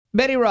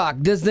Betty Rock,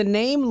 does the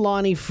name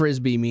Lonnie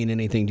Frisbee mean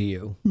anything to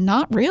you?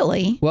 Not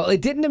really. Well, it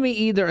didn't to me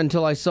either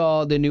until I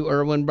saw the new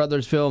Erwin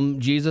Brothers film,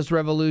 Jesus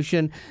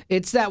Revolution.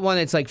 It's that one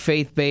that's like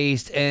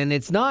faith-based, and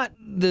it's not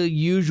the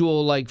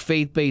usual like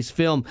faith-based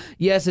film.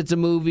 Yes, it's a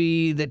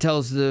movie that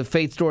tells the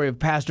faith story of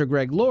Pastor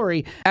Greg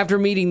Laurie after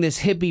meeting this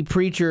hippie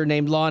preacher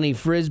named Lonnie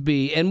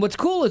Frisbee. And what's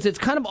cool is it's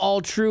kind of all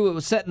true. It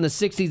was set in the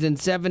 60s and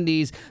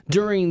 70s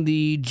during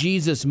the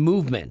Jesus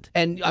movement.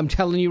 And I'm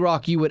telling you,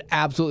 Rock, you would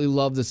absolutely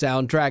love the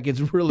soundtrack. It's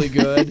really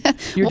good.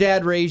 Your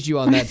dad raised you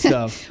on that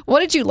stuff.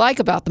 What did you like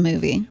about the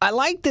movie? I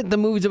like that the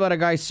movie's about a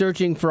guy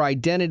searching for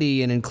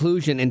identity and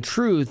inclusion and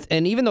truth.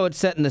 And even though it's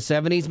set in the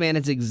 70s, man,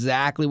 it's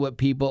exactly what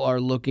people are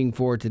looking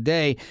for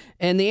today.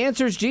 And the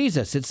answer is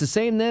Jesus. It's the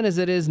same then as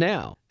it is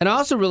now. And I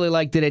also really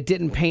liked that it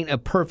didn't paint a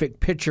perfect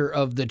picture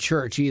of the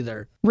church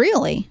either.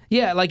 Really?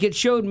 Yeah, like it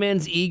showed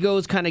men's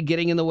egos kind of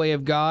getting in the way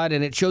of God,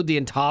 and it showed the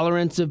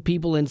intolerance of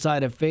people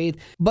inside of faith.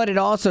 But it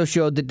also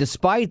showed that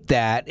despite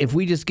that, if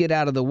we just get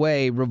out of the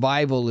way,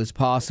 revival is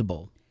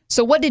possible.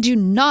 So what did you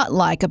not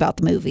like about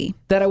the movie?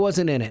 That I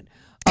wasn't in it.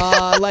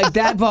 Like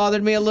that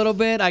bothered me a little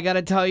bit. I got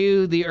to tell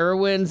you, the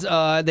Irwins,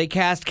 they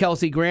cast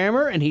Kelsey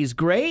Grammer, and he's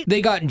great.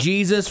 They got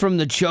Jesus from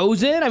The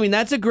Chosen. I mean,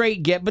 that's a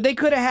great get, but they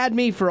could have had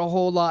me for a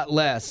whole lot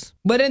less.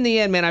 But in the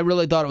end, man, I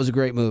really thought it was a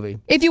great movie.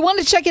 If you want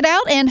to check it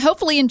out and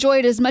hopefully enjoy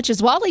it as much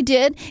as Wally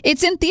did,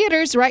 it's in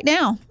theaters right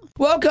now.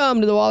 Welcome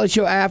to the Wally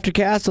Show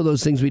Aftercast. All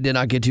those things we did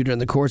not get to during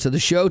the course of the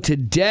show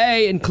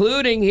today,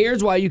 including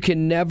here's why you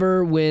can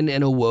never win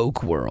in a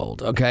woke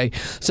world, okay?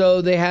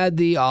 So they had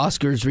the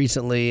Oscars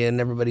recently, and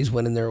everybody's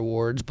winning their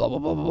awards, blah, blah,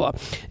 blah, blah, blah.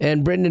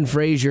 And Brendan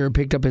Fraser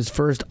picked up his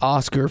first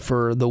Oscar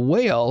for The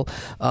Whale,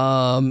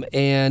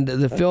 and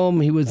the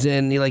film he was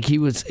in,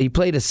 he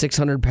played a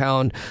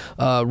 600-pound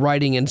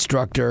writing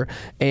instructor,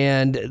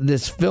 and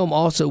this film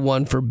also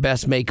won for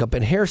Best Makeup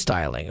and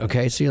Hairstyling,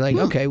 okay? So you're like,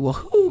 okay, well,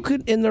 who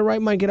could in their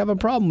right mind could have a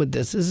problem with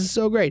this? This is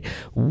so great.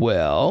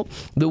 Well,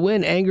 the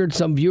win angered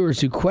some viewers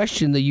who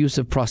questioned the use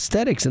of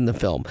prosthetics in the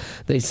film.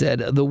 They said,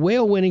 The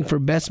Whale winning for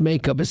Best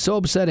Makeup is so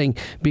upsetting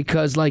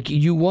because, like,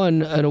 you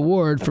won an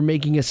award for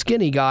making a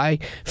skinny guy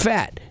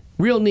fat.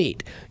 Real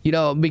neat,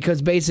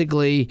 because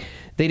basically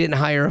they didn't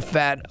hire a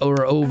fat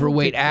or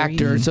overweight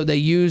actor, so they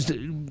used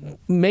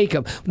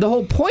makeup. The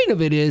whole point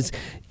of it is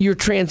you're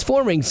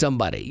transforming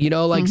somebody,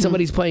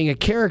 somebody's playing a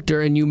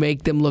character and you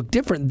make them look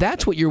different.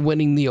 That's what you're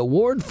winning the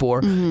award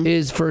for,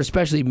 is for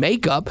especially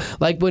makeup.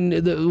 Like when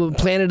the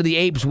Planet of the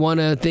Apes won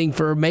a thing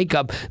for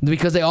makeup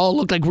because they all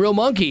looked like real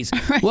monkeys.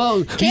 Right. Well,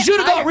 you should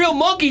have got real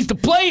monkeys to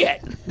play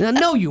it.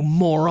 No, you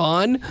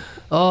moron.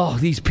 Oh,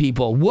 these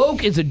people.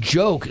 Woke is a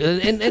joke.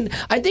 And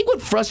I think what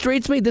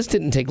frustrates me, this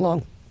didn't take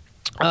long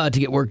to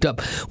get worked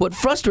up. What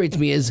frustrates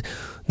me is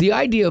the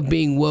idea of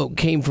being woke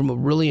came from a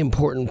really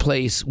important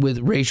place with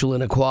racial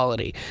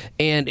inequality,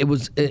 and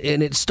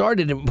it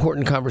started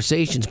important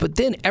conversations. But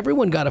then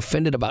everyone got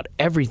offended about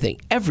everything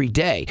every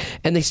day,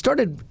 and they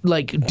started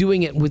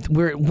doing it with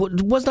where it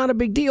was not a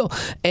big deal,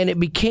 and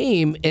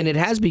it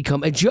has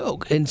become a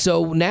joke. And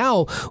so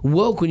now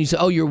woke, when you say,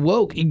 "Oh, you're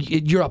woke,"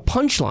 you're a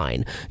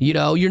punchline.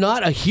 You're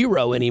not a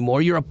hero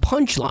anymore. You're a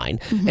punchline.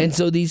 And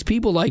so these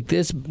people like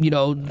this,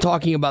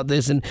 talking about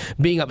this and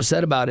being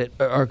upset about it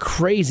are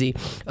crazy.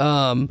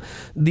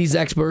 These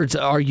experts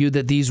argue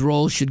that these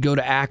roles should go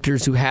to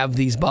actors who have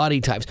these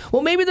body types.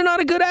 Well, maybe they're not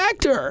a good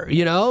actor,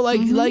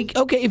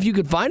 okay, if you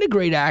could find a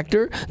great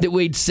actor that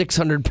weighed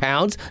 600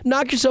 pounds,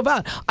 knock yourself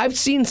out. I've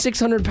seen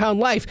 600-pound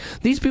Life.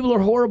 These people are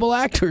horrible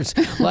actors.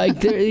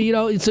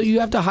 So you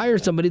have to hire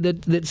somebody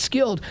that's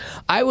skilled.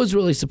 I was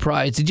really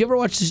surprised. Did you ever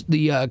watch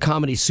the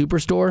comedy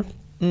Superstore?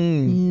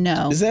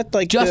 No. Is that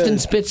like Justin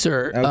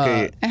Spitzer?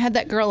 Okay. I had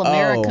that girl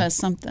America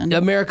something.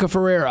 America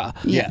Ferrera.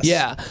 Yes.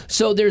 Yeah.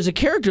 So there's a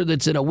character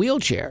that's in a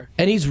wheelchair,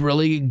 and he's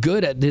really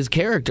good at his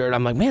character. And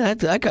I'm like, man,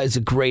 that guy's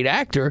a great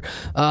actor,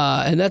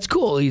 and that's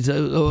cool. He's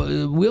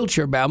a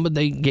wheelchair bound, but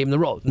they gave him the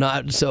role.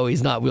 Not so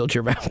he's not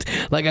wheelchair bound.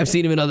 Like I've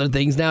seen him in other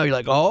things now. You're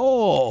like,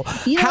 oh,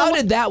 how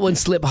did that one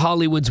slip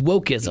Hollywood's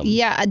wokeism?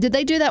 Yeah. Did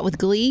they do that with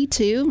Glee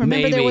too?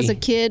 Remember there was a Maybe.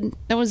 kid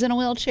that was in a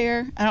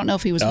wheelchair? I don't know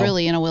if he was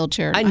really in a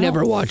wheelchair. I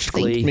never watched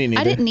Glee. Me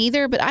neither. I didn't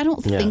either, but I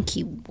don't think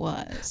he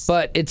was.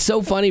 But it's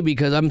so funny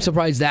because I'm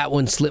surprised that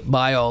one slipped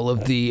by all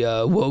of the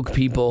woke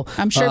people.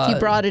 I'm sure if you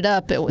brought it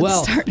up, it would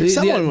start.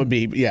 Someone would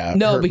be,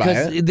 No, hurt by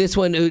because it. this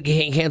one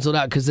canceled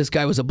out because this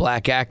guy was a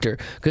black actor.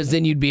 Because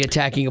then you'd be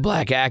attacking a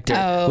black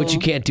actor, which you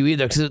can't do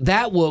either. Because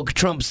that woke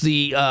trumps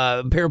the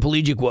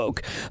paraplegic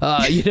woke.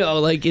 It's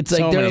like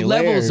So there are many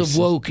levels layers. of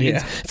woke.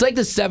 Yeah. It's like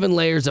the 7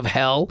 layers of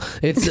hell.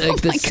 It's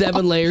like the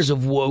 7 layers of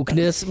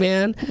wokeness,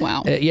 man.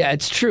 Wow. Yeah,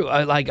 it's true.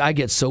 I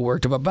get so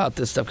worked up about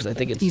this stuff because I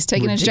think it's He's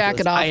taking his ridiculous.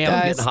 jacket off, I am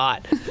guys. getting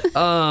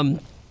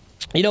hot.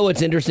 You know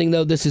what's interesting,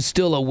 though? This is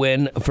still a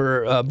win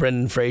for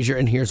Brendan Fraser,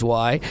 and here's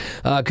why.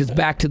 Because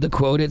back to the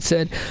quote, it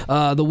said,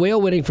 the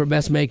whale winning for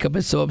best makeup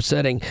is so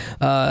upsetting.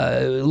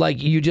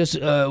 Like you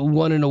just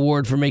won an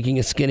award for making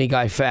a skinny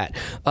guy fat.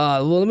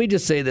 Well, let me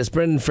just say this.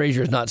 Brendan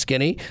Fraser is not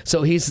skinny,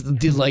 so he's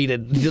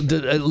elated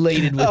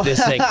with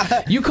this thing.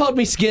 You called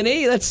me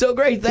skinny? That's so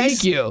great.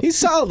 Thank you. He's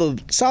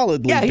solidly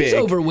big. He's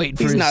overweight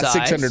for his size. He's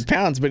not 600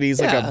 pounds, but he's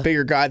like a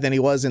bigger guy than he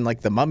was in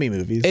like the Mummy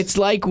movies. It's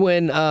like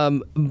when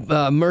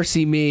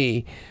Mercy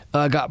Me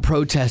got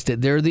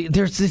protested.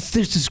 There's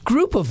this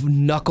group of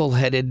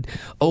knuckleheaded,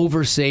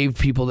 oversaved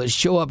people that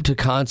show up to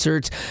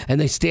concerts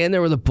and they stand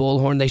there with a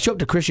bullhorn. They show up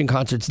to Christian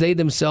concerts. They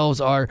themselves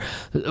are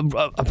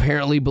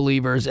apparently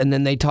believers, and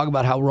then they talk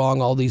about how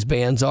wrong all these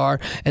bands are,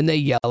 and they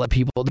yell at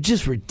people. They're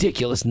just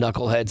ridiculous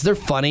knuckleheads. They're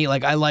funny.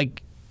 Like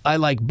I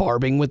like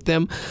barbing with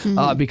them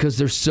because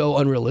they're so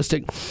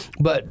unrealistic.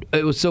 But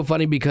it was so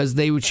funny because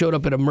they showed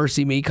up at a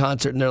Mercy Me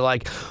concert and they're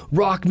like,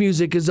 rock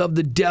music is of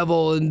the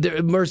devil and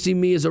Mercy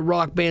Me is a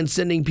rock band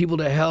sending people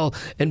to hell.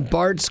 And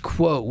Bart's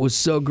quote was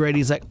so great.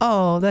 He's like,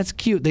 oh, that's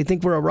cute. They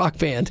think we're a rock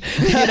band.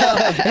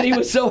 And he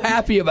was so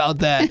happy about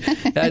that.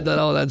 And I thought,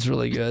 oh, that's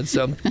really good.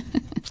 So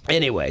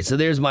anyway, so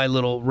there's my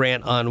little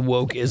rant on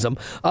wokeism.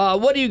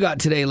 What do you got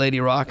today, Lady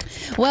Rock?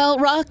 Well,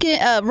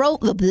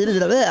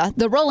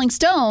 the Rolling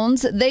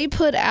Stones, they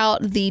put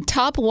out the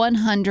top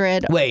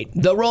 100. Wait,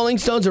 the Rolling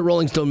Stones or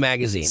Rolling Stone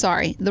magazine?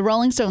 Sorry, the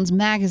Rolling Stones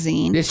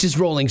magazine. It's just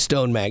Rolling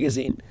Stone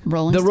magazine.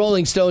 Rolling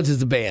Rolling Stones is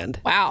the band.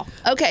 Wow.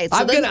 Okay, so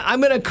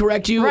I'm gonna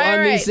correct you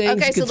on these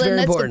things. Okay, so it's then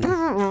very let's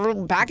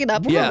important. back it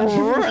up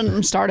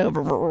and start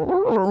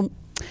over.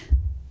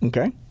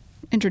 Okay.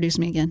 Introduce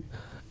me again.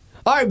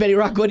 All right, Betty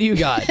Rock, what do you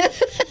got?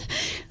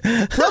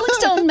 Rolling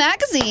Stone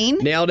magazine.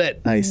 Nailed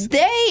it. Nice.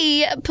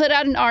 They put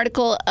out an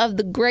article of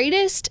the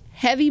greatest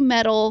heavy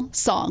metal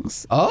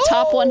songs. Oh.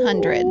 Top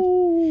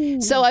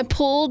 100. So I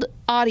pulled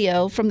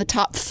audio from the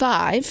top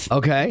 5.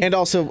 Okay. And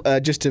also,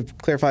 just to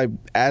clarify,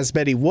 as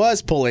Betty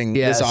was pulling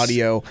this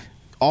audio,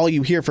 all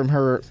you hear from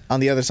her on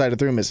the other side of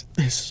the room is,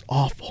 this is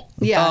awful.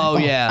 Yeah. Oh,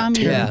 yeah. I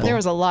mean, Yeah. there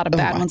was a lot of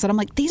bad ones, and I'm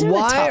like, these are the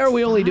top Why are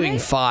we only 5? doing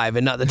 5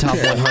 and not the top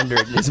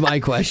 100 is my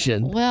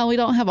question. Well, we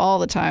don't have all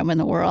the time in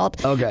the world.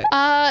 Okay.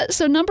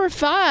 So number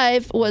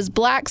 5 was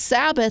Black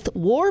Sabbath,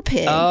 War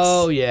Pigs.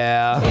 Oh,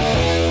 yeah.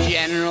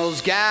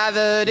 Generals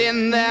gathered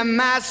in their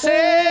masses.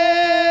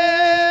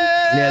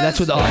 Yeah, that's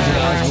what the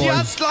Ozzy Osbourne.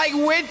 Just like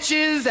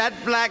witches at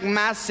black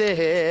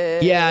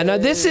masses. Yeah, now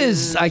this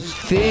is, I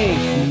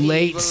think,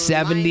 late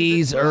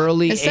 70s,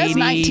 early 80s. It says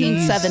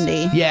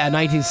 1970. Yeah,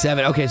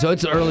 1970. Okay, so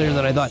it's earlier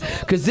than I thought.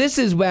 Because this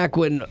is back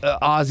when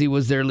Ozzy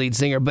was their lead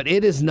singer, but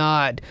it is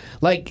not,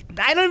 like,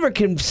 I never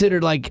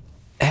considered, like,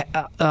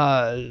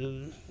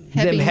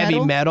 heavy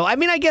metal. I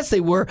mean, I guess they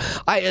were.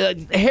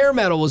 Hair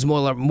metal was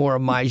more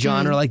of my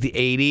genre, like the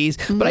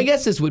 80s. But I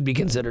guess this would be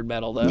considered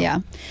metal, though.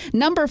 Yeah.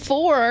 Number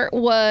 4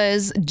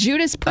 was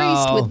Judas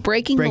Priest with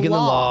Breaking the Law. Breaking the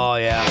Law,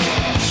 yeah.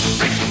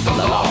 Breaking the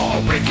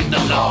law, breaking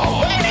the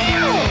law.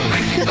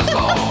 Breaking the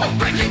law,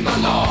 breaking the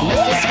law.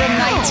 This is from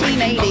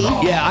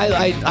 1980. Yeah,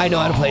 I know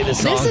how to play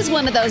this song. This is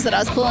one of those that I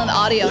was pulling the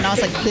audio and I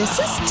was like, this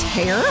is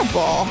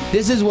terrible.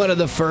 This is one of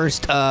the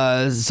first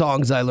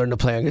songs I learned to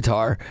play on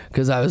guitar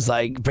because I was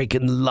like,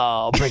 breaking the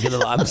law,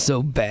 I'm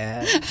so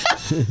bad.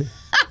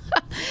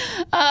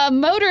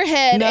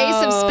 Motorhead,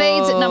 Ace of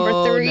Spades at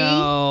number 3.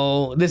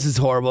 No, this is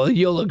horrible.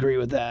 You'll agree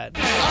with that.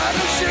 I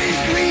don't shade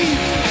green.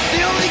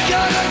 The only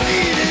gun I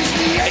need is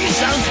the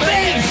ace of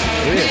spades.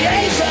 The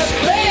ace of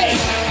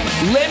spades.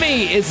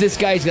 Lemmy is this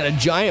guy. He's got a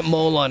giant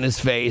mole on his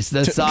face,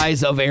 the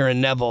size of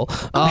Aaron Neville.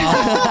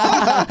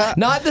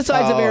 Not the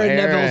size of Aaron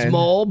Neville's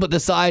mole, but the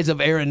size of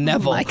Aaron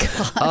Neville. Oh my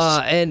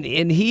gosh. And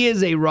he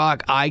is a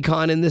rock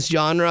icon in this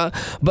genre,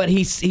 but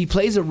he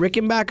plays a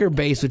Rickenbacker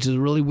bass, which is a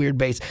really weird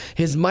bass.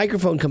 His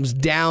microphone comes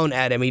down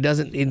at him.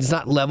 It's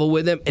not level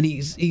with him, and he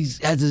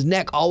has his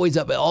neck always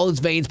up, all his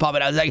veins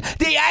popping out. He's like,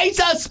 the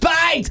ace of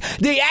spades!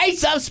 The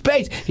ace of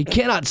spades! He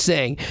cannot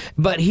sing,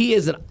 but he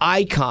is an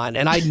icon,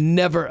 and I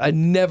never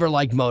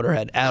liked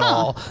Motorhead at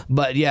all.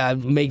 But yeah,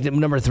 make them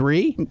number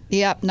 3.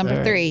 Yep,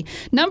 number 3.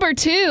 Number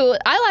 2,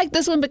 I like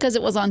this one because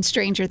it was on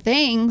Stranger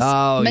Things.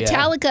 Oh, yeah.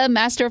 Metallica,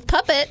 Master of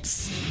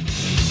Puppets.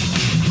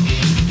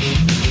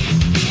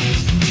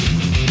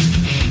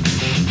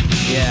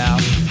 Yeah.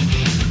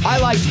 I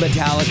liked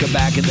Metallica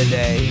back in the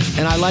day,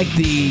 and I liked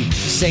the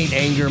Saint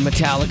Anger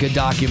Metallica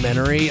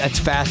documentary. It's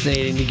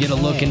fascinating to get a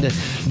look into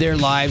their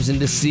lives and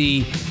to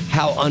see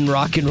how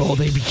unrock and roll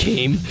they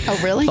became. Oh,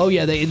 really? Oh,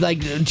 yeah. They like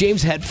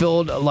James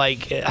Hetfield.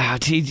 Like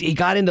he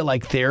got into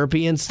like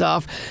therapy and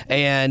stuff,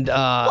 and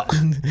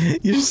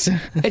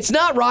it's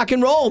not rock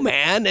and roll,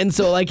 man. And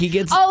so like he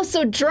gets. Oh,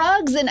 so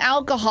drugs and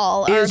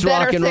alcohol are Is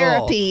rock better and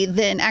roll. therapy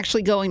than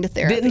actually going to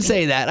therapy. Didn't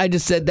say that. I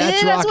just said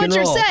that's Yeah, rock that's and what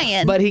roll. you're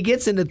saying. But he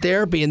gets into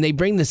therapy, and they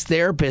bring this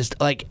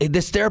therapist. Like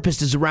this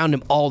therapist is around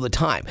him all the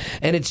time,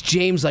 and it's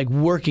James like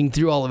working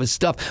through all of his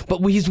stuff.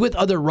 But he's with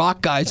other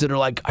rock guys that are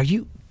like,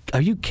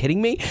 you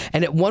kidding me?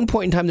 And at one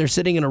point in time, they're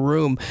sitting in a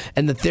room,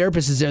 and the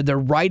therapist is there. They're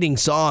writing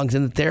songs,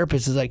 and the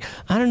therapist is like,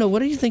 I don't know, what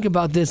do you think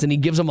about this? And he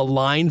gives them a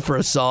line for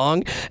a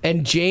song,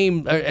 and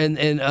James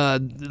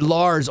and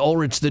Lars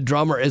Ulrich, the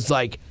drummer, is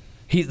like,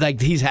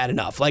 he's had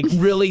enough. Like,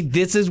 really,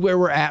 this is where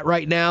we're at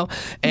right now.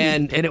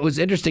 And it was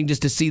interesting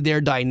just to see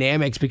their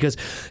dynamics, because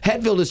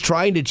Hetfield is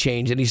trying to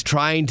change, and he's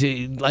trying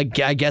to, like,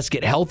 I guess,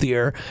 get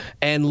healthier.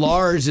 And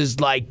Lars is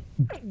like,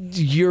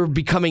 you're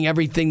becoming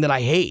everything that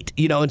I hate,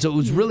 and so it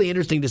was really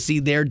interesting to see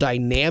their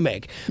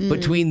dynamic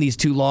between these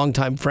two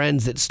longtime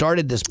friends that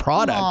started this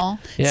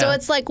product. Yeah. So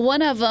it's like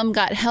one of them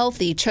got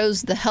healthy,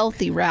 chose the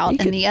healthy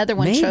route, and the other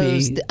one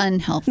chose the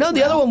unhealthy route. No,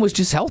 the other one was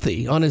just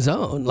healthy on his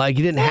own. Like,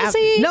 he didn't have...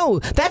 No,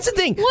 that's the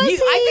thing.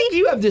 I think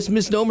you have this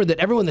misnomer that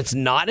everyone that's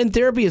not in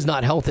therapy is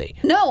not healthy.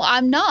 No,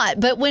 I'm not.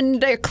 But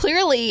when they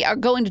clearly are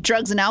going to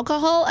drugs and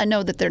alcohol, I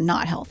know that they're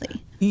not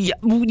healthy. Yeah,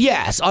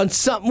 yes, on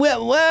some.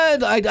 Well,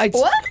 what?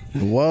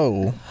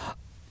 Whoa.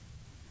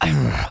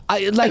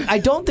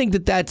 I don't think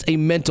that that's a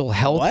mental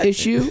health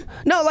issue.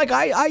 No, like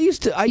I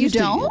used to. I used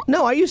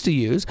to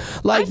use.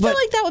 Like, I feel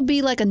like that would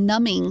be like a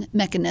numbing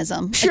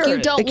mechanism. Sure, like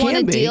you don't want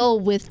to be. deal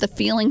with the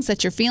feelings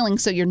that you're feeling,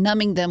 so you're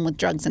numbing them with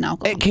drugs and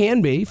alcohol. It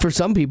can be for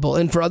some people,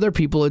 and for other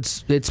people,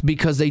 it's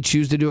because they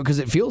choose to do it because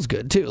it feels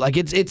good too. Like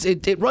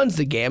it runs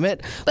the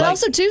gamut. But like,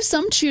 also too,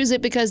 some choose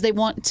it because they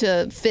want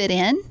to fit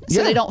in,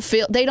 so they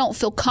don't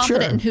feel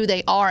confident in who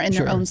they are in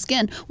their own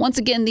skin. Once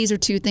again, these are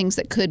two things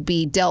that could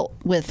be dealt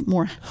with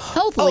more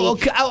healthily.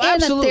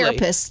 Absolutely. And a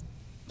therapist.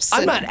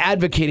 I'm not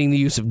advocating the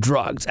use of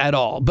drugs at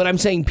all, but I'm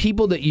saying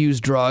people that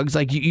use drugs,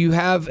 like you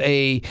have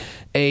a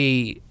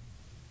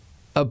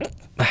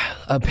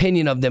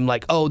opinion of them,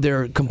 like, oh,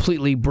 they're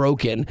completely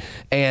broken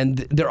and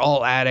they're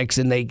all addicts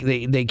and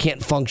they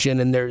can't function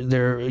and they're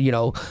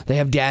they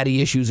have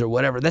daddy issues or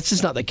whatever. That's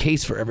just not the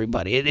case for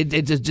everybody.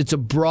 It's a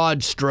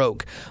broad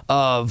stroke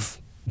of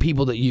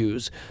people that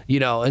use,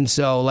 and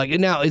so, like,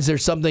 now, is there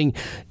something,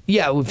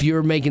 if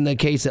you're making the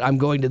case that I'm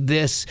going to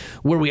this,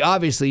 where we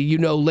obviously,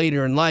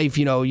 later in life,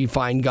 you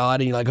find God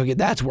and you're like, okay,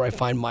 that's where I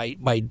find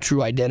my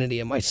true identity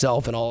and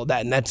myself and all of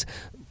that, and that's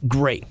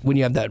great when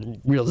you have that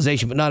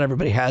realization, but not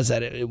everybody has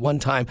that at one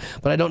time.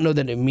 But I don't know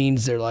that it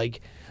means they're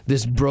like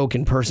this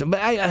broken person, but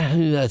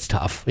that's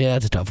tough. Yeah,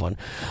 that's a tough one.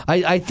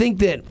 I think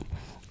that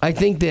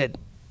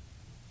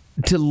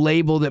to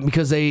label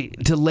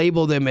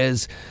them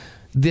as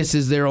this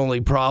is their only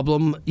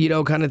problem,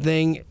 kind of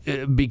thing,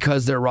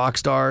 because they're rock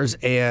stars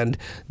and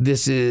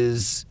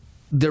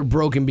they're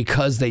broken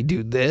because they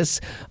do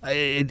this.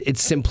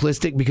 It's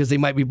simplistic because they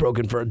might be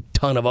broken for a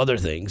ton of other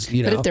things,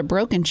 But if they're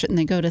broken, shouldn't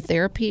they go to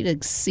therapy to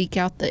seek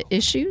out the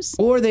issues?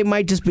 Or they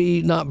might just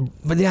be not.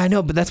 But yeah, I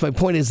know. But that's my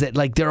point, is that,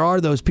 like, there are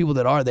those people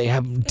that they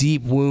have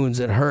deep wounds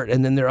that hurt,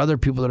 and then there are other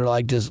people that are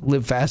like, just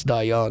live fast,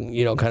 die young,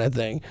 kind of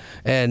thing.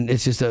 And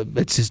it's just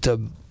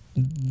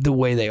the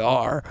way they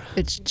are.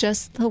 It's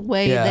just the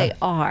way they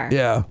are.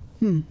 Yeah.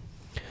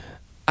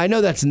 I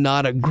know that's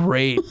not a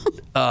great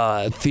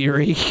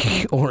theory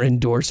or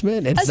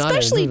endorsement. It's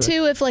especially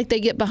too if, like, they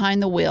get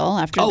behind the wheel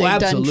after they've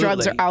done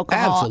drugs or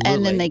alcohol,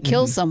 and then they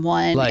kill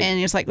someone, and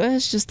it's like, well,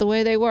 it's just the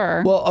way they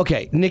were. Well,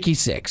 okay, Nikki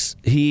Sixx,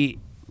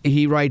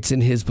 he writes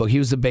in his book, he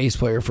was the bass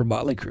player for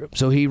Motley Crue,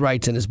 so he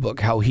writes in his book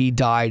how he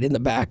died in the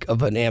back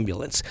of an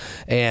ambulance,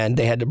 and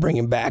they had to bring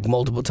him back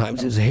multiple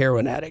times. He was a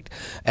heroin addict,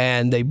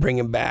 and they bring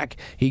him back.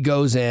 He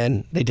goes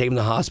in, they take him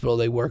to the hospital,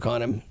 they work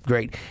on him,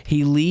 great.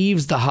 He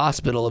leaves the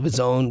hospital of his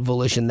own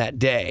volition that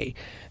day,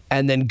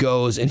 and then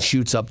goes and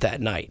shoots up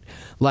that night.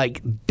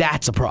 Like,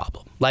 that's a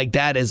problem. Like,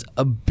 that is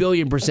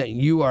 1,000,000,000%.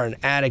 You are an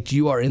addict.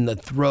 You are in the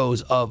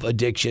throes of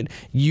addiction.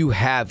 You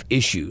have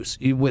issues,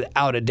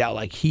 without a doubt.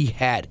 Like, he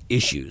had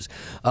issues.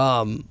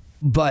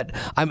 But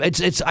I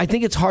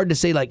think it's hard to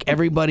say, like,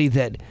 everybody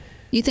that...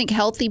 You think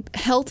healthy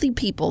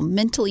people,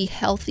 mentally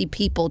healthy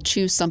people,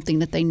 choose something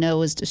that they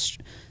know is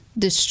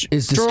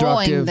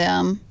destroying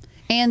them,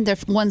 and the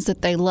ones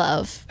that they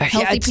love.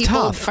 Healthy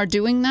people are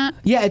doing that?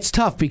 Yeah, it's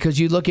tough because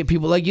you look at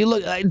people,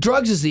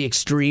 drugs is the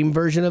extreme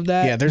version of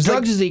that. Yeah,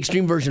 drugs is the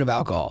extreme version of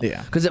alcohol.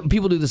 Yeah. Because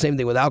people do the same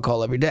thing with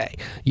alcohol every day.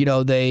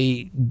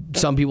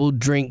 Some people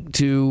drink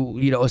to,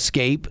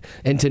 escape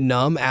and to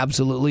numb,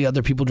 absolutely.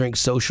 Other people drink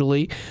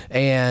socially,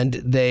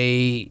 and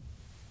I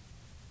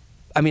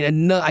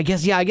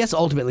guess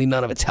ultimately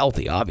none of it's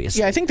healthy,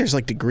 obviously. Yeah, I think there's,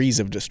 like, degrees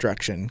of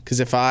destruction.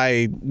 Because if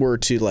I were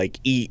to, like,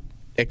 eat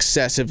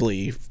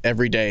excessively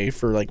every day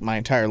for, like, my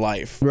entire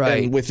life,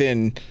 right, and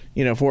within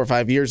 4 or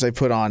 5 years I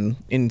put on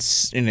an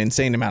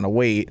insane amount of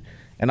weight,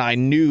 and I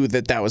knew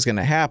that was going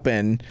to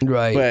happen,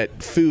 right,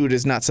 but food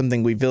is not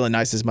something we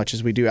villainize as much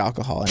as we do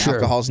alcohol, and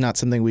alcohol is not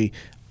something we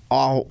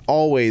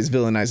always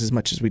villainize as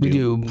much as we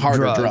do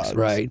harder drugs.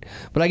 Right.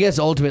 But I guess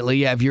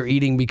ultimately, if you're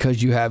eating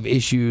because you have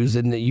issues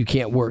and that you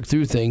can't work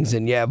through things,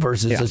 and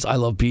versus this, I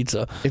love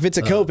pizza. If it's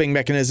a coping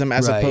mechanism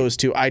as opposed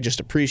to I just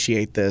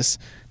appreciate this,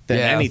 then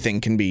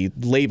anything can be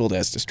labeled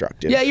as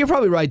destructive. Yeah, you're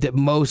probably right that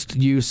most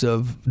use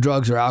of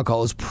drugs or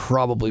alcohol is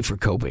probably for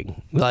coping,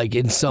 like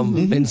in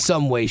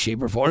some way,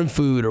 shape, or form,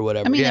 food or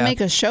whatever. I mean, they make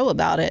a show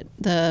about it.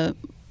 The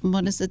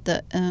what is it?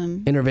 The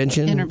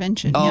Intervention.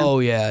 Intervention. Oh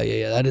yeah.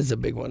 That is a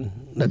big one.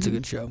 That's a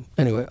good show.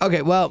 Anyway,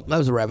 okay. Well, that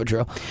was a rabbit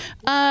trail.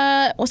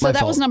 Well, so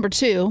that was number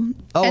 2,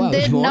 Oh, and wow, then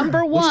there's more?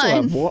 number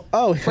 1.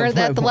 For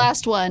the the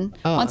last one.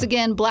 Once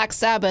again, Black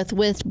Sabbath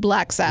with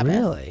Black Sabbath.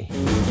 Really?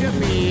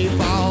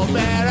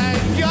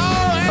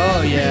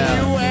 Oh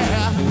yeah.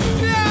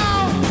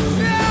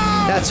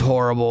 That's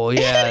horrible.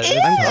 Yeah. It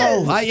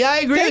is. I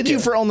agree. Thank with you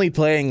for only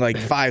playing like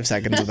 5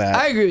 seconds of that.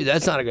 I agree with that.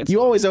 That's not a good song.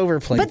 You always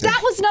overplayed But that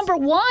was number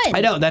 1.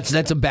 I know that's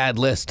a bad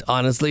list.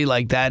 Honestly,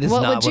 like that is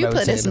What not would what you I would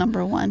put say. as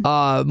number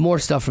 1? More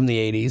stuff from the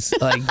 80s,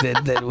 like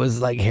that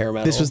was like hair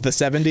metal. This was the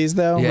 70s,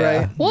 though, Yeah.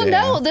 right? Well,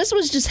 Yeah. no, this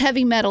was just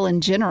heavy metal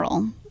in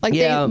general. Like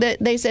Yeah.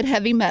 they said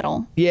heavy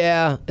metal.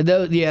 Yeah,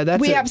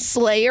 that's We have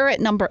Slayer at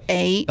number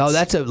 8. Oh,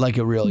 that's a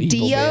real evil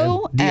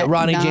Dio band. at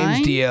Ronnie 9.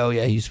 James Dio.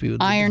 Yeah, he used to be with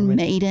the Iron different-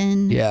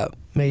 Maiden. Yeah,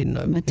 Maiden.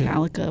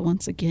 Metallica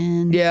once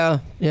again. Yeah,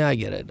 I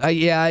get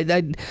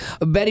it.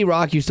 Betty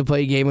Rock used to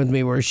play a game with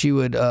me where she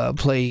would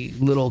play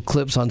little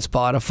clips on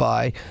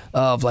Spotify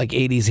of like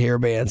 80s hair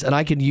bands, and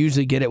I could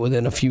usually get it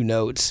within a few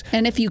notes.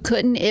 And if you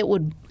couldn't, it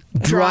would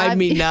Drive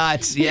me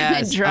nuts.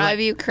 Yes. drive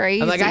you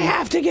crazy. I'm like, I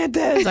have to get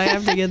this. I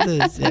have to get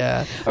this.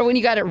 Yeah. Or when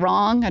you got it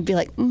wrong, I'd be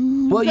like,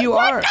 Well, you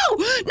what? are.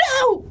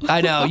 No.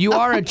 I know you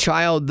are a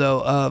child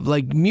though. Of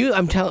like,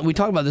 I'm telling. We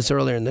talked about this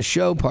earlier in the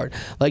show part.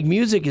 Like,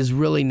 music is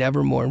really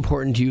never more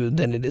important to you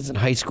than it is in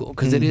high school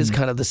because it is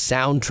kind of the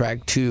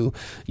soundtrack to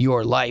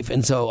your life.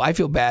 And so I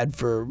feel bad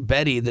for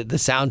Betty that the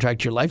soundtrack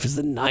to your life is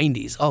the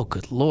 '90s. Oh,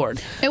 good lord!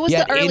 It was You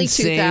the had early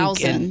NSYNC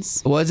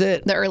 2000s. Was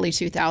it? The early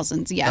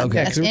 2000s, yeah.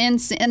 Okay. That's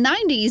in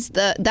 90s,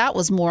 that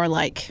was more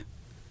like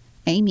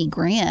Amy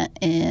Grant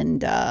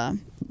and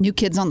New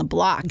Kids on the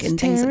Block and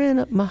things. Tearing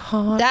up my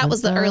heart. That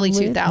was the early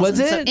 2000s. Was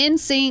it? So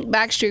NSYNC,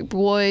 Backstreet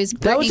Boys, Britney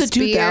That was the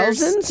Spears.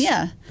 2000s?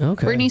 Yeah.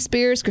 Okay. Britney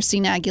Spears,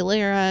 Christina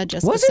Aguilera,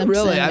 Jessica Was it Simpson,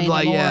 really? I'm Mandy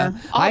like, Moore. yeah.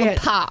 All the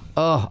pop.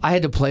 Oh, I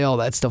had to play all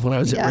that stuff when I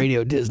was Yeah. at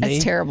Radio Disney.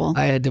 That's terrible.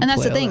 I had to and that's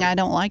play the all thing. that. I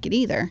don't like it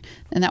either.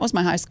 And that was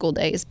my high school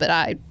days,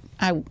 but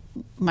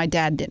my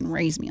dad didn't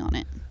raise me on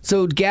it.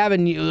 So,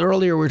 Gavin,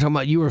 earlier we were talking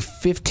about you were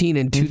 15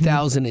 in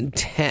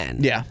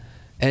 2010. Yeah.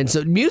 And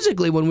so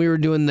musically, when we were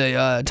doing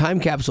the time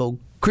capsule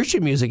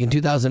Christian music in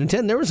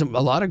 2010, there was a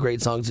lot of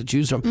great songs to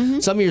choose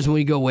from. Some years when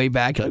we go way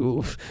back, you're like,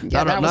 oof,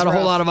 Yeah, that was not a whole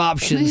rough. lot of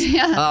options.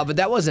 Yeah. But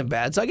that wasn't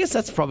bad. So I guess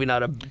that's probably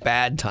not a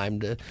bad time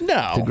to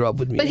grow up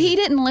with music. But he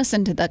didn't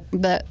listen to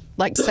the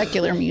like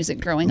secular music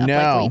growing up like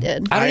No. we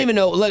did. I don't even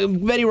know. Like,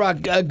 Betty Rock,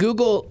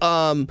 Google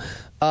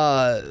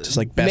Just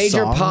like best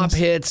major songs? pop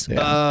hits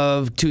Yeah.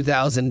 of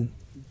 2010.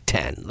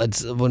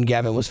 That's when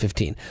Gavin was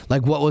 15.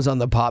 Like, what was on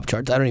the pop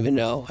charts? I don't even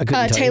know. I couldn't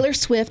tell you. Taylor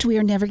Swift, We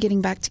Are Never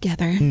Getting Back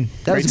Together. That was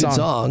Great a good song.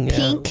 song. Yeah.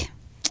 Pink,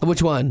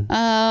 Which one?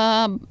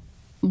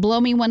 Blow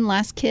Me One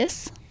Last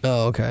Kiss.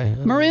 Oh, okay.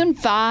 Maroon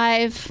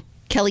 5,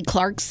 Kelly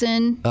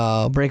Clarkson,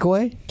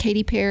 Breakaway?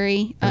 Katy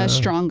Perry,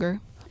 Stronger.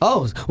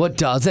 Oh, what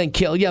doesn't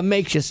kill you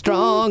makes you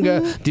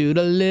stronger. Do it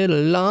a little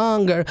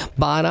longer.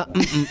 Ba-da,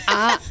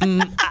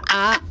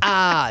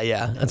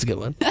 Yeah, that's a good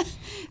one.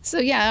 So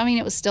yeah, I mean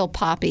it was still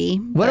poppy.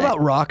 What about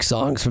rock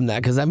songs from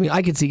that? Because I mean,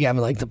 I could see Gavin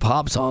like the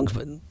pop songs,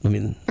 but I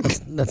mean,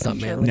 that's not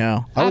manly.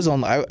 No, I was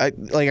on. I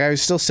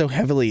was still so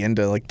heavily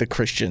into like the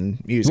Christian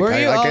music. Were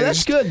you?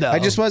 That's good though. I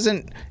just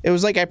wasn't. It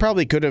was like I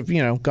probably could have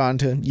gone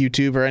to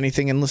YouTube or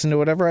anything and listened to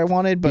whatever I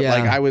wanted, but Yeah.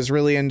 like I was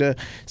really into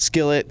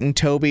Skillet and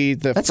Toby.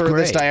 The That's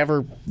furthest great. I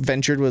ever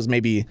ventured was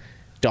maybe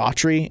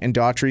Daughtry, and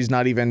Daughtry's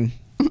not even.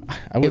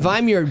 If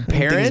I'm your think it's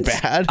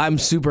parents, bad. I'm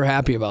super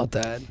happy about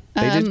that.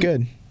 They did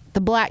good. The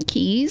Black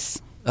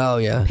Keys, Oh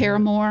yeah.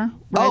 Paramore,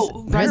 Rise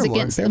Paramore.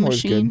 Against the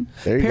Paramore's Machine. good.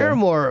 There you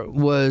Paramore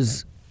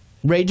was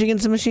Rage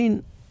Against the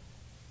Machine.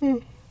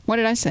 What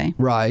did I say?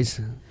 Rise.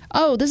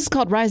 Oh, this is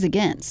called Rise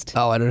Against.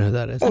 Oh, I don't know who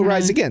that is. go. Oh,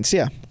 Rise Against,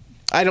 yeah.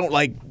 I don't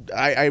like.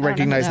 I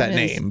recognize who that that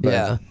is. name, but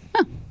Yeah.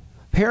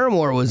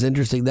 Paramore was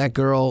interesting. That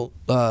girl,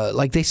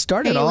 like they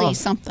started Haley off.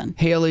 something.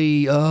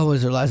 Haley, what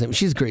was her last name?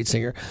 She's a great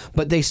singer.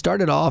 But they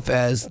started off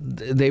as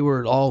they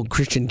were all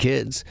Christian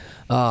kids.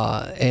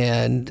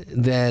 And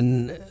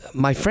then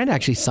my friend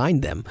actually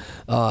signed them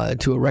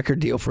to a record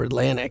deal for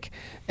Atlantic.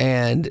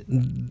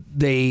 And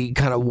they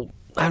kind of,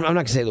 I'm not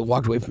gonna say they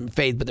walked away from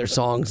faith, but their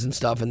songs and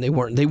stuff, and they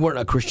weren't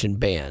a Christian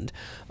band.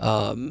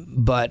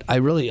 But I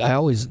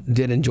always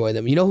did enjoy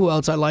them. You know who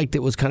else I liked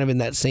that was kind of in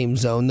that same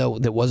zone though,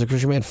 that was a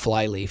Christian band?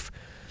 Flyleaf.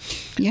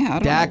 Yeah, I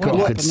don't That know girl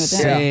what could happened to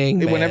that. sing.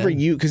 Man. whenever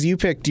because you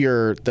picked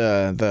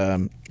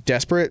the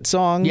Desperate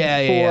song Yeah,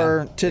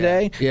 for yeah.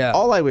 today. Yeah.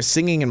 All I was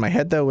singing in my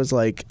head though was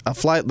like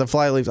the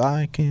Flyleaves.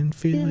 I can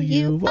feel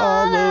you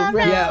all around.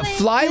 Yeah,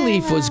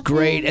 Flyleaf was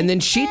great, and then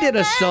she did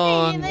a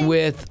song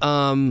with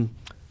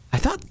I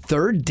thought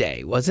Third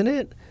Day, wasn't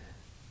it?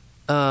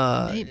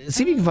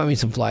 See if you can find me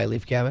some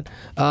Flyleaf, Gavin.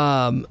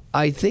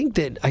 I think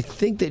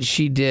that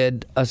she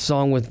did a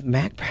song with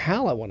Mac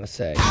Powell, I want to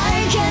say.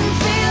 I can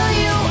feel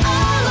you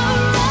all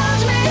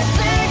around me,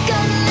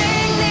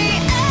 thickening the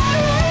air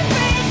I'm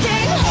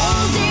breathing,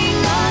 holding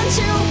on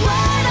to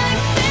what I'm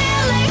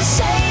feeling,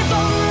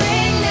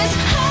 savoring this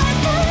heart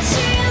that's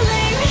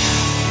healing.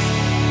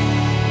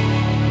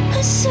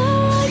 So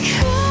I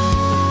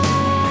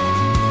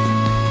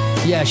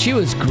Yeah, she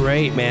was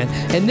great, man.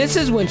 And this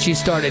is when she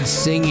started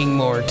singing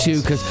more,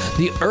 too, because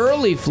the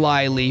early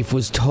Flyleaf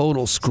was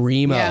total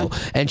screamo.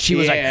 Yeah. And she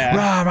was like,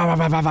 rah, rah, rah,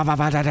 rah, rah, rah,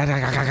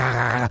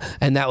 rah, rah,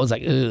 and that was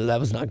like, that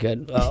was not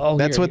good.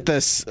 That's what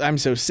this I'm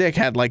So Sick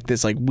had, like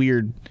this like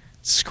weird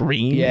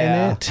scream in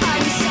it.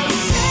 I'm so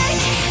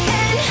sick,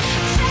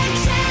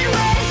 infected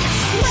with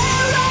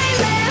where I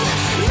live.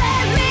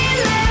 Let me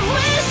live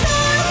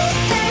without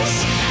this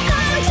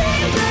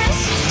empty bliss.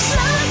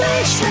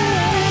 Selfish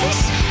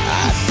choice.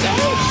 I'm so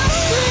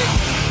sick.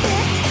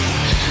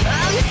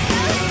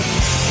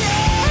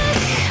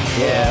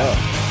 Yeah.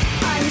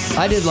 I'm so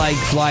I did like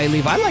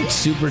Flyleaf. I liked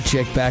Super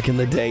Chick back in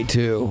the day,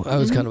 too. I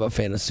was kind of a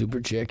fan of Super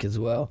Chick as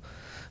well.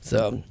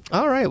 So,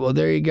 all right, well,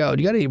 there you go.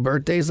 Do you got any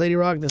birthdays, Lady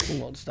Rock? This one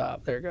won't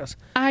stop. There it goes.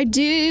 I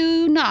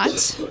do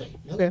not,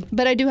 Okay.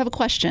 but I do have a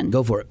question.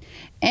 Go for it.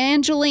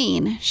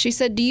 Angeline, she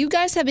said, do you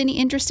guys have any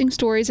interesting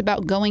stories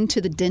about going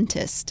to the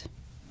dentist?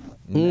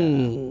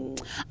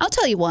 I'll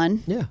tell you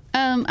one. Yeah.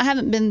 I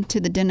haven't been to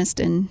the dentist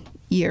in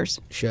years,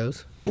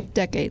 Shows.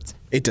 decades.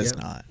 It does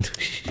not.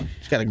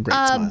 She's got a great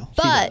smile.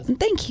 But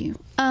thank you.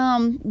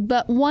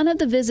 But one of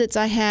the visits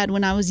I had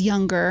when I was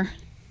younger,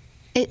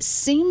 it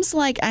seems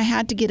like I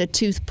had to get a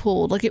tooth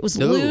pulled. Like it was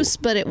loose,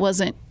 but it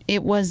wasn't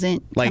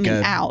Like coming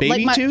a out.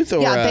 baby tooth,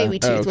 or yeah, a- baby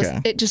tooth. okay.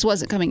 It just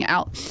wasn't coming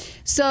out.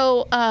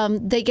 So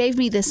they gave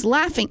me this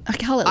laughing. I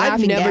call it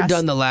laughing gas. I've never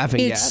done the laughing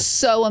it's gas.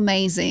 so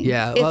amazing.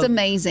 Yeah. it's well,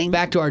 amazing.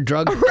 Back to our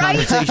drug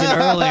conversation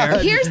earlier.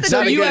 Here's the so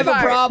creepy you have a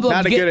part. problem,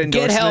 Not a good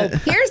get help.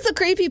 endorsement. Here's the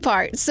creepy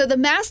part. So the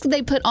mask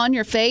they put on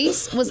your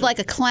face was like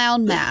a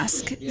clown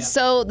mask.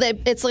 So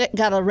it's like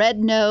got a red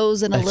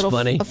nose and a That's little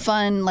funny. a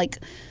fun like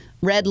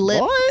red lip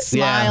What?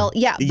 smile.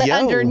 Yeah, but Yo.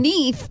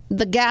 underneath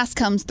the gas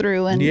comes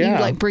through and you Yeah.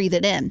 like breathe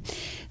it in.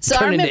 So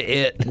Turn I into remember,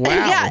 it. Wow.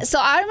 Yeah, so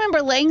I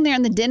remember laying there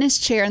in the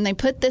dentist chair and they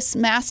put this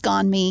mask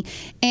on me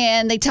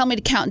and they tell me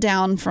to count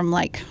down from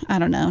like, I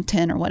don't know,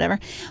 10 or whatever.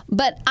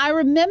 But I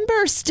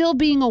remember still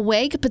being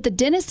awake, but the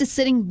dentist is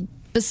sitting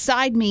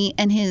beside me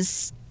and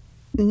his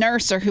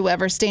nurse or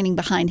whoever standing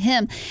behind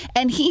him.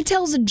 And he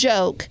tells a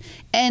joke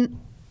and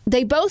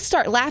they both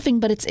start laughing,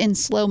 but it's in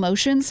slow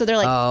motion. So they're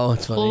like, Oh,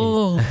 it's funny.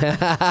 Oh,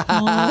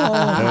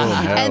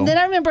 no. and then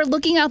I remember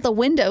looking out the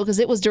window because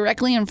it was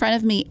directly in front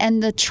of me,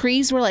 and the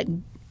trees were like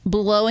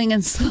blowing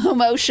in slow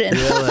motion.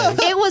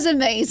 It was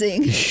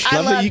amazing. I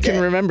Love that loved you can it.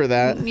 remember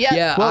that. Yeah.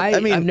 Yeah, Well, I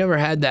mean- I've never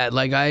had that.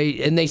 Like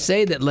and they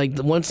say that like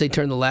once they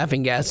turn the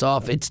laughing gas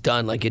off, it's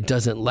done. Like it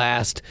doesn't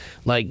last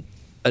like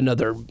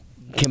another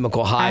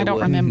chemical high. I don't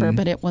would. remember,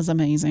 but it was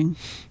amazing.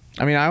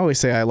 I mean, I always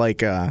say I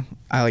like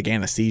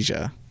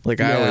anesthesia. Like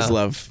I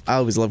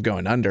always love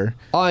going under.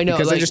 Oh, I know,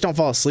 because I like- just don't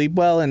fall asleep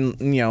well, and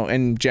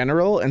in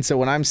general. And so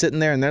when I'm sitting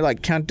there and they're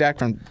like count back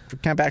from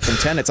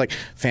 10, it's like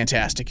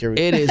fantastic. Here we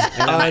go. It is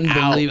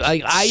unbelievable.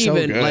 Like I So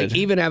even good. like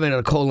even having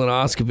a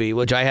colonoscopy,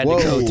 which I had to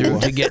go Whoa. through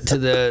to get to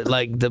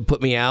the put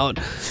me out,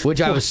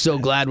 which I was so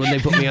glad when they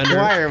put me under.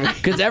 Why are we-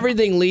 Because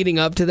everything leading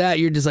up to that,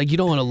 you're just like you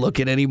don't want to look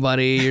at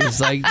anybody. You're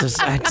just like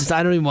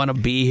I don't even want to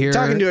be here.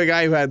 Talking to a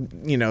guy who had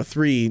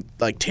 3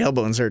 like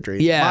tailbone surgeries.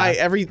 Yeah.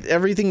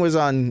 Everything was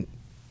on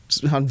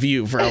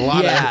view for a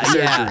lot of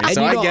surgeries. And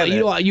So I get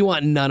it. you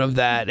want none of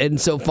that. And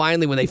so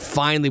finally, when they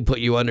finally put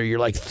you under, you're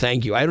like,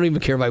 thank you. I don't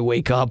even care if I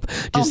wake up.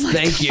 Just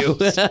thank you.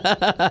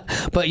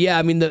 But yeah,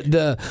 I mean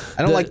the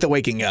I don't like the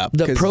waking up.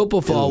 the 'cause-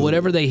 propofol, Ooh.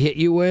 whatever they hit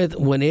you with,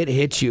 when it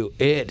hits you,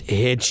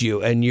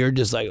 and you're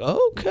just like,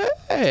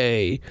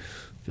 okay.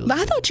 But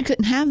I thought you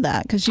couldn't have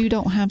that because you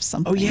don't have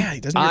something. Oh yeah,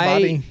 doesn't your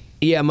body?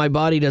 Yeah, my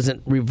body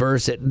doesn't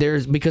reverse it.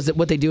 Because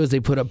what they do is they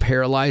put a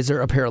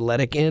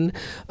paralytic in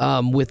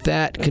with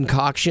that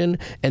concoction,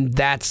 and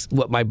that's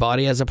what my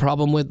body has a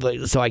problem with.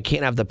 Like, so I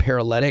can't have the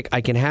paralytic.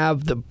 I can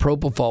have the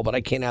propofol, but I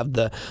can't have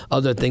the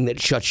other thing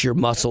that shuts your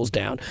muscles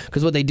down.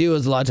 Because what they do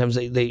is a lot of times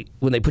they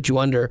when they put you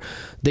under,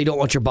 they don't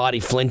want your body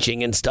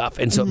flinching and stuff,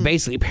 and so it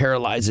basically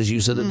paralyzes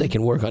you so that they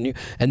can work on you.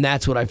 And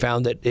that's what I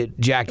found, that it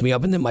jacked me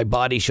up, and then my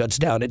body shuts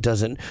down. It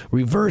doesn't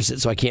reverse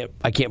it, so I can't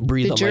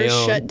breathe Did on my yours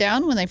own. shut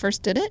down when they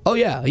first did it? Oh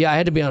yeah. I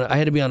had to be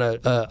on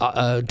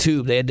a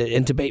tube. They had to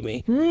intubate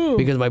me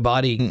because my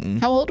body.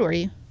 How old were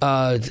you?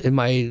 In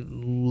my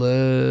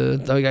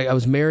I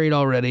was married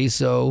already,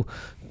 so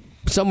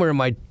somewhere in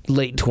my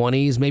late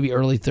 20s, maybe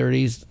early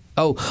 30s.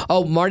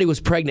 Oh, Marty was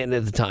pregnant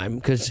at the time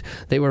because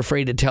they were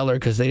afraid to tell her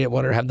because they didn't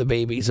want her to have the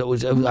baby. So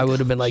I would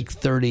have been like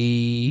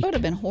 30, It would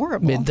have been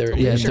horrible. mid-30,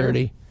 to yeah, lose your-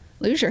 30.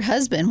 Lose your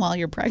husband while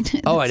you're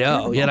pregnant. Oh, I That's know.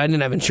 horrible. Yeah, I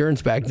didn't have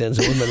insurance back then,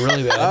 so it would have been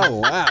really bad. Oh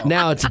wow.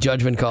 Now it's a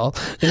judgment call.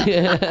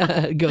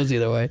 It goes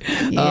either way.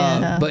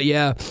 Yeah. But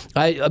yeah,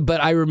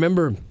 I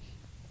remember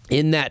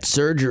in that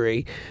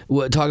surgery,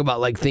 talk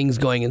about like things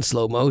going in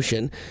slow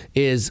motion,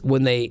 is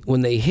when they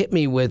hit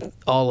me with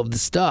all of the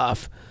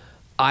stuff.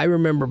 I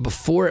remember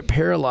before it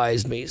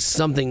paralyzed me,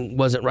 something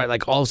wasn't right.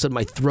 Like all of a sudden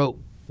my throat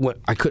went,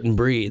 I couldn't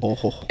breathe.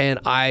 Oh. And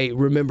I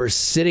remember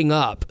sitting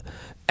up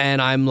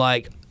and I'm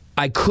like,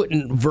 I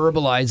couldn't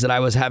verbalize that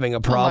I was having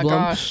a problem.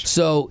 gosh.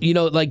 So,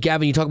 like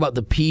Gavin, you talk about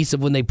the peace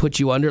of when they put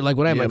you under. Like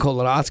when I had my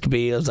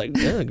colonoscopy, I was like,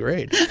 yeah,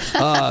 great.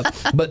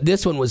 But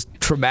this one was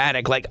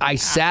traumatic. Like I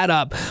sat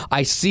up,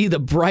 I see the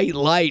bright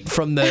light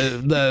from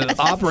the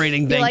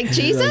operating thing. You're like,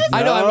 Jesus?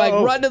 I know. I'm like,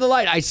 run to the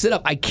light. I sit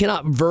up. I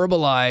cannot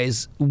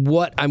verbalize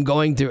what I'm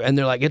going through. And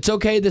they're like, it's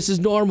okay. This is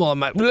normal. I'm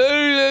like,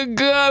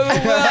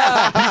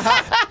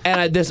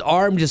 and this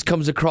arm just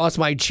comes across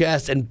my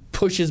chest and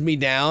pushes me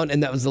down.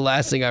 And that was the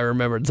last thing I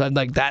remembered. So I'm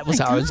like, that was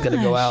how I was going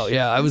to go out.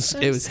 Yeah, it was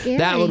scary.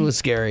 that one was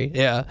scary.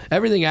 Yeah.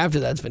 Everything after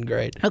that's been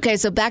great. Okay,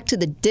 so back to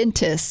the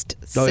dentist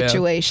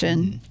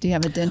situation. Do you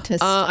have a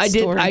dentist I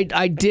story? did.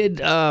 I did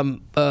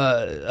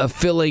a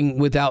filling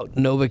without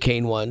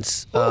Novocaine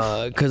once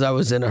because I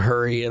was in a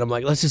hurry, and I'm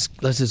like, let's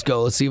just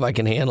go. Let's see if I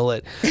can handle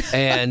it.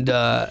 And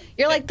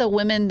You're like the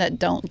women that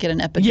don't get an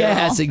epidural.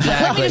 Yes,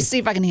 exactly. Let me just see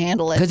if I can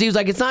handle it. because he was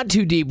like, it's not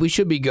too deep. We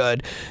should be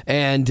good.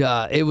 And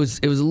it was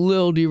a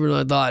little deeper than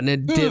I thought, and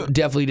it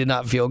definitely did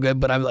not feel good.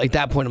 But I'm like, at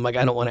that point, I'm like,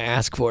 I don't want to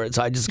ask for it,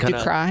 so I just kind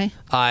of cry?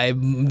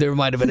 There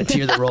might have been a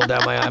tear that rolled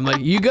down my eye. I'm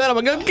like, you good? I'm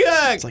like, I'm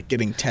good. It's like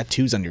getting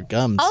tattoos on your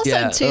gums.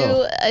 Also,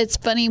 too, it's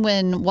funny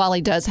when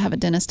Wally does have a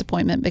dentist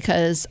appointment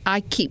because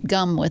I keep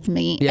gum with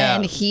me,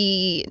 and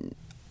he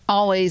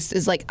always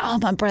is like, "Oh,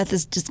 my breath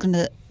is just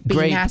gonna be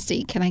Great.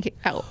 nasty. Can I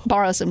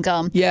borrow some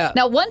gum?" Yeah.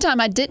 Now, one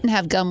time I didn't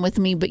have gum with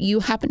me, but you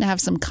happened to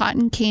have some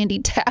cotton candy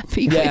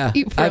taffy with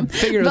you I from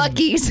figured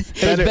Buc-ee's.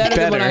 It was better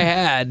than what I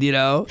had,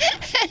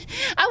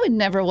 I would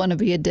never want to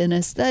be a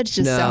dentist. That just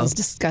No. sounds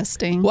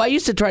disgusting. Well, I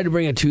used to try to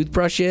bring a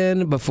toothbrush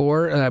in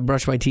before, and I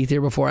brushed my teeth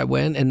here before I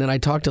went, and then I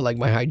talked to like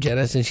my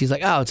hygienist, and she's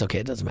like, "Oh, it's okay,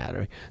 it doesn't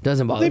matter, it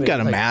doesn't bother me." They've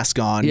got a Like, mask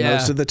on Yeah.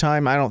 most of the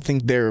time. I don't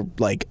think they're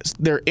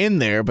in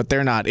there, but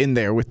they're not in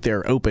there with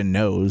their open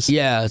nose.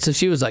 Yeah, so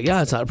she was like,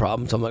 "Yeah, it's not a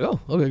problem." So I'm like, "Oh,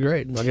 okay,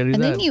 great, I'm not gonna do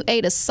And that." then you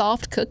ate a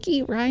soft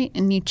cookie, right?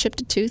 And you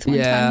chipped a tooth one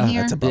Yeah, time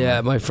here. that's a bummer. Yeah,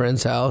 at my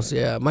friend's house.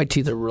 Yeah, my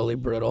teeth are really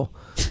brittle.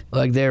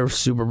 Like they're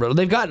super brittle.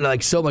 They've gotten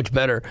like so much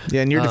better.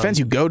 Yeah, in your defense,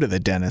 you go to the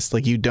dentist.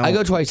 Like you don't. I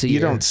go twice a year. You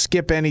don't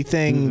skip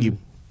anything. You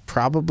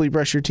probably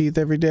brush your teeth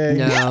every day.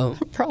 No.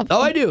 Probably.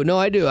 Oh, I do. No,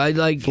 I do. I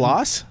like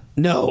Floss?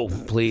 No,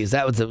 please.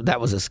 That was a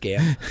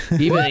scam.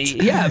 Even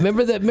yeah,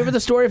 remember the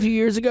story a few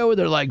years ago where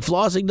they're like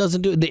flossing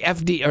doesn't do it? The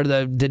FD or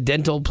the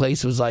dental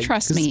place was like,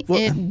 Trust me,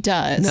 it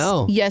does.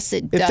 No. Yes,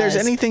 it does. If there's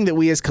anything that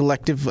we as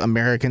collective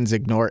Americans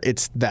ignore,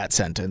 it's that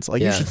sentence.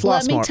 Like you should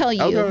floss Let me more. tell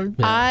you, Okay.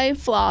 I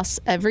floss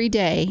every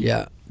day.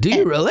 yeah. Do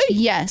you really?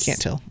 Yes.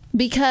 Can't tell.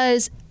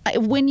 Because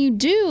when you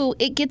do,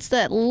 it gets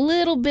that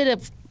little bit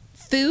of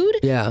food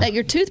Yeah. that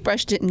your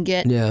toothbrush didn't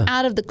get Yeah.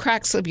 out of the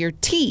cracks of your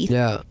teeth.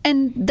 Yeah.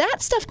 And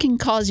that stuff can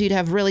cause you to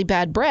have really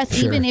bad breath,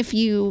 Sure. even if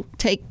you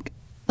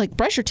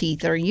brush your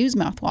teeth or use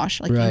mouthwash.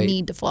 Like Right. you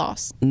need to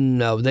floss.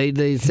 No,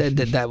 they said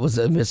that was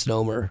a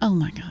misnomer. Oh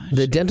my gosh.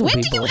 The dental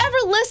when people. do you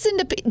ever listen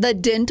to the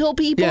dental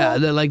people? Yeah,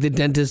 they're like the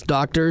dentist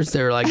doctors.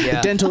 They're like,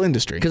 yeah. Dental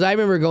industry. Because I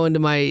remember going to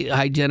my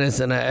hygienist,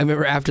 and I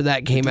remember after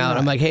that came out,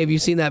 I'm like, hey, have you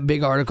seen that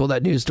big article,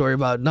 that news story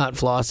about not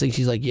flossing?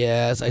 She's like,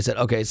 yes. I said,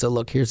 okay, so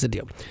look, here's the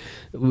deal.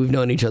 We've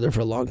known each other for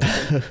a long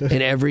time.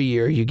 And every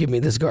year you give me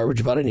this garbage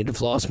about I need to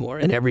floss more.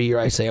 And every year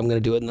I say I'm going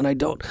to do it, and then I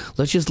don't.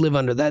 Let's just live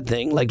under that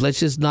thing. Like, let's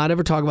just not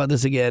ever talk about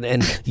this again.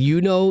 And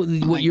you know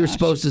what you're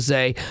supposed to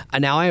say.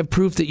 And now I have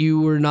proof that you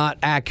were not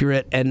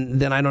accurate, and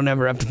then I don't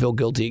ever have to feel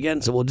guilty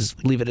again. So we'll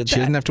just leave it at She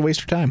that. doesn't have to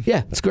waste her time.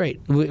 Yeah, it's great.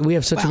 We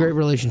have such a great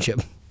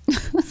relationship.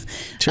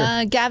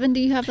 Gavin, do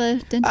you have a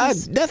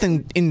dentist?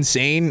 Nothing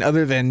insane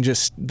other than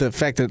just the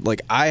fact that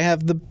like I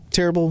have the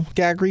terrible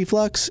gag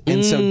reflux,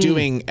 and so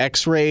doing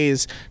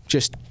X-rays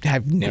just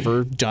have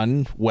never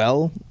done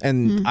well,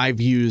 and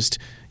I've used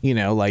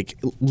like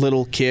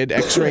little kid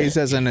X-rays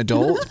as an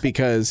adult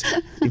because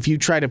if you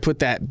try to put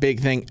that big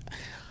thing,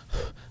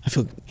 I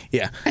feel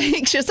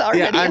Anxious already.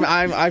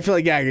 yeah I feel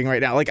like gagging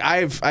right now. Like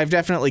I've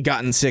definitely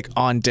gotten sick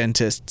on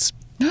dentists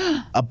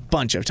a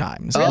bunch of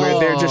times where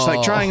they're just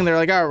like trying and they're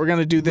like, all right, we're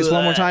gonna do this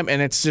one more time,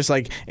 and it's just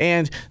like,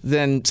 and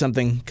then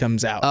something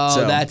comes out. Oh,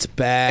 So- that's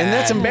bad. and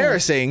that's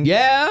embarrassing.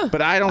 Yeah.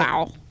 But I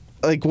don't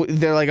like.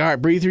 They're like, all right,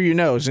 breathe through your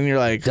nose, and you're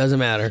like, Doesn't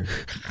matter.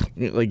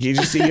 like you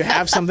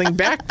have something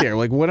back there.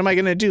 Like, what am I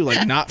gonna do?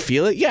 Like, not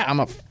feel it?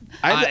 Yeah,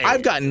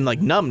 I've gotten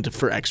like numbed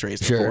for X-rays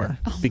Sure. before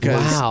because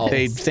Wow.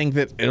 they think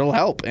that it'll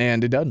help,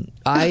 and it doesn't.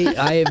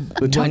 I have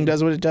The tongue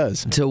does what it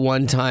does. to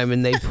one time,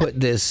 and they put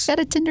this. Got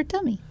a tender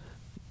tummy.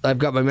 I've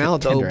got my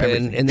mouth tender open,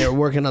 everything. and they're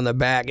working on the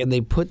back, and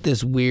they put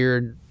this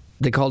weird.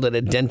 They called it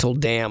a dental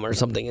dam or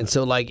something, and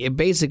so like it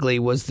basically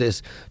was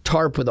this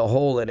tarp with a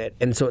hole in it,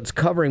 and so it's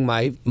covering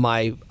my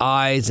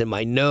eyes and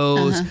my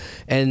nose,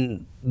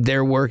 and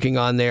they're working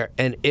on there,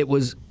 and it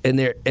was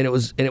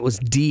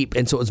deep,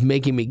 and so it was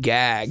making me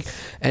gag,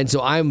 and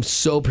so I'm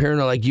so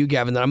paranoid like you,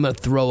 Gavin, that I'm gonna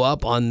throw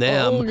up on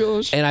them. Oh,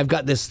 gosh. And I've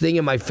got this thing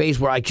in my face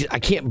where I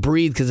can't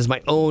breathe because it's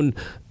my own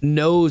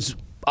nose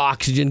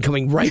oxygen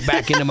coming right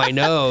back into my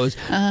nose.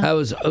 That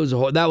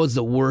was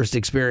the worst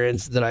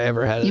experience that I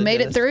ever had. You made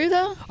it through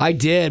though? I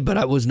did, but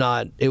it was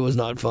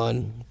not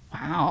fun.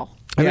 Wow.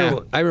 I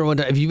remember one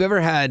time. If you've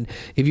ever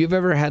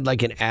had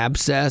like an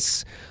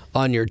abscess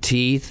on your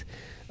teeth,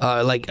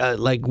 like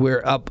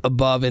where up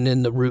above and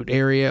in the root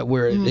area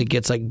where it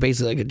gets like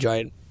basically like a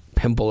giant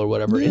pimple or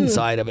whatever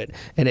inside of it,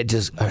 and it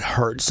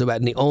hurts so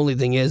bad. And the only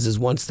thing is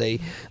once they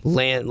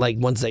land, like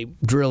once they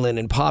drill in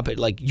and pop it,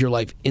 like your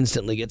life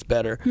instantly gets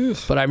better.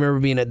 But I remember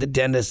being at the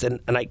dentist and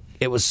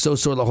it was so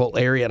sore the whole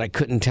area, and I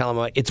couldn't tell him.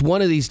 Like, it's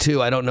one of these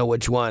two. I don't know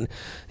which one. And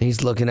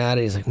he's looking at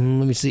it. He's like, let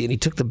me see. And he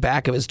took the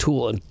back of his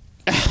tool and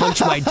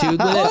punched my tooth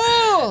with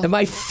it, and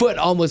my foot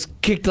almost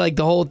kicked like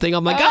the whole thing.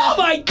 I'm like, oh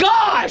my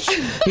gosh!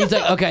 He's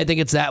like, okay, I think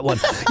it's that one.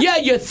 Yeah,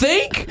 you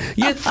think,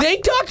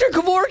 Dr.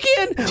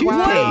 Kevorkian?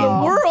 What in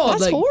the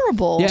world? That's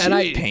horrible. Yeah,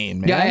 and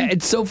pain, man. Yeah,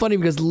 it's so funny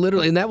because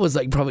literally, and that was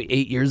like probably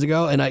 8 years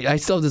ago, and I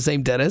still have the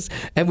same dentist,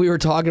 and we were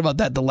talking about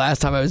that the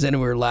last time I was in,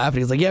 and we were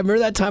laughing. He's like, yeah, remember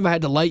that time I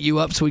had to light you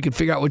up so we could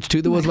figure out which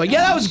tooth it was? I'm like,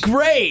 yeah, that was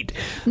great.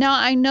 Now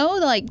I know,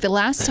 like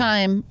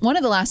one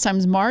of the last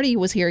times Marty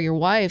was here, your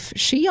wife,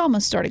 she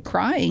almost started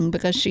crying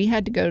because she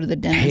had to go to the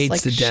dentist.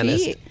 Hates the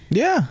dentist.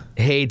 Yeah.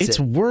 Hates it's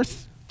it.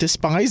 worth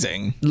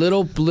despising.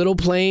 Little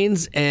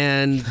planes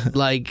and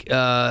like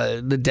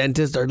the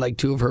dentist are like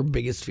two of her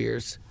biggest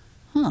fears.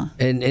 Huh.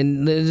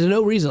 And there's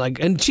no reason,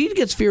 like, and she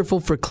gets fearful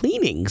for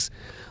cleanings.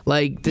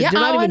 Like they're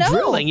not even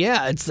drilling.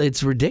 Yeah,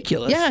 it's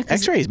ridiculous. Yeah,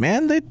 X-rays,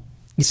 man. They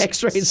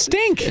X-rays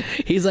stink.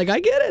 He's like, I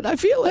get it. I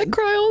feel it. I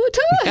cry all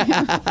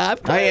the time.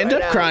 I end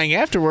up crying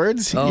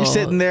afterwards. You're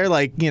sitting there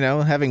like,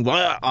 having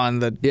blah on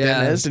the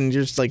dentist, and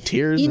you're just like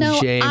tears and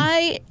shame.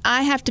 I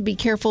have to be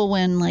careful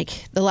when, like,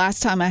 the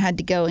last time I had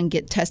to go and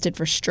get tested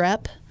for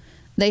strep.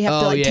 They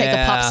have to take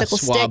a popsicle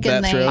Swab stick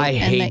and that throat. I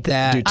hate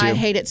that. Do too. I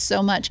hate it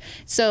so much.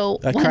 So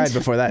I cried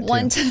before that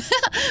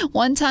too.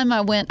 One time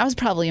I was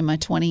probably in my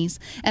 20s,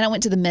 and I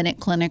went to the Minute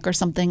Clinic or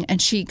something,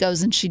 and she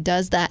goes and she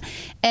does that,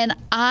 and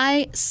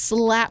I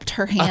slapped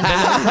her hand.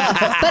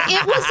 But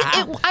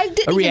I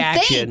didn't A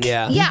reaction, even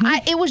think. yeah.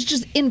 It was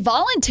just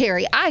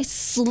involuntary. I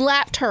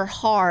slapped her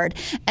hard,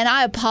 and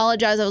I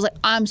apologized. I was like,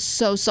 I'm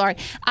so sorry.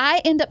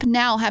 I end up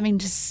now having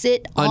to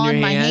sit On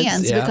your my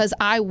hands, yeah. because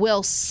I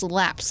will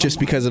slap someone. just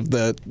because of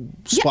the you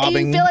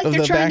swabbing feel like of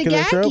they're the trying back to of the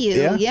gag throat.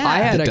 you. Yeah. I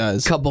had It a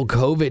does. couple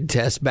COVID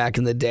tests back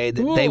in the day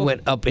that they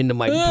went up into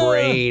my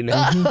brain.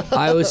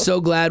 I was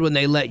so glad when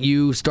they let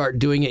you start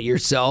doing it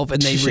yourself,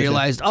 and they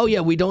realized, oh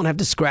yeah, we don't have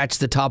to scratch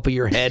the top of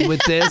your head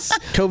with this.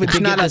 COVID's to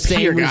not get the up same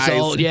here, guys.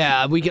 result.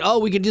 Yeah, we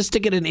can just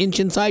stick it an inch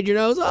inside your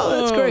nose.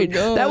 Oh, that's great.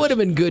 That would have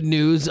been good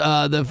news.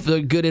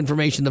 The good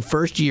information the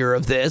first year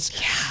of this.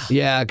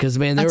 Yeah, because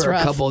man, there That's were a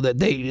rough. couple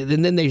that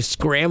and then they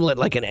scramble it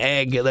like an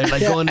egg. They're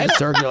like going in a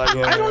circle. Like,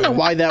 I don't know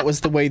why that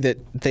was the way that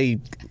they.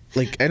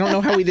 Like, I don't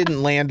know how we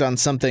didn't land on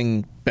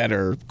something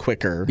better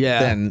quicker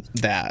than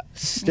that.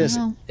 Just,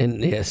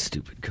 And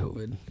stupid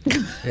COVID.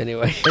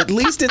 Anyway. at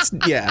least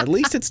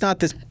it's not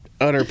this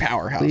utter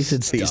powerhouse At least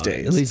it's these done.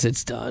 days. At least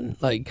it's done.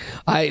 Like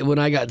when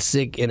I got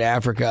sick in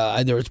Africa,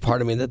 there was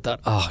part of me that thought,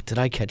 "Oh, did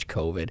I catch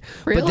COVID?"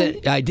 Really?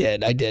 But I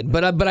did.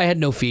 But I had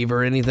no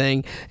fever or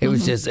anything. It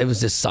was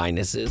just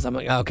sinuses. I'm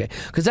like, okay,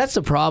 because that's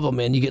the problem,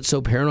 man. You get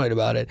so paranoid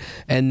about it,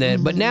 and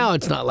then but now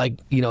it's not like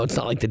it's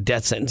not like the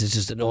death sentence. It's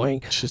just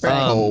annoying. It's just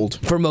cold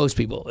for most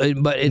people.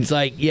 But it's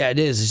like, yeah, it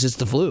is. It's just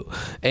the flu,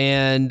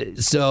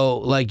 and so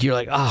like you're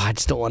like, I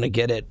just don't want to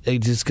get it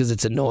just because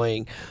it's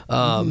annoying.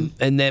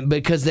 And then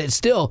because it's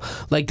still.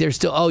 Like they're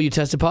still, you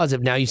tested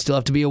positive. Now you still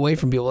have to be away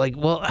from people. Like,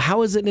 well,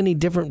 how is it any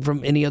different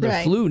from any other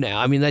flu now?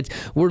 I mean,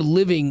 we're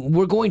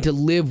going to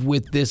live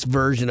with this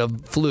version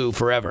of flu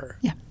forever.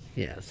 Yeah.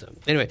 Yeah. So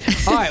anyway,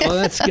 all right. Well,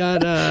 that's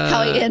got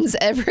how he ends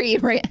every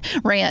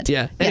rant.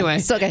 Yeah. Anyway.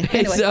 It's okay.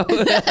 Anyway. So,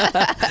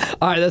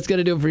 all right. That's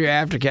gonna do it for your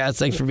Aftercast.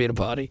 Thanks for being a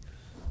potty.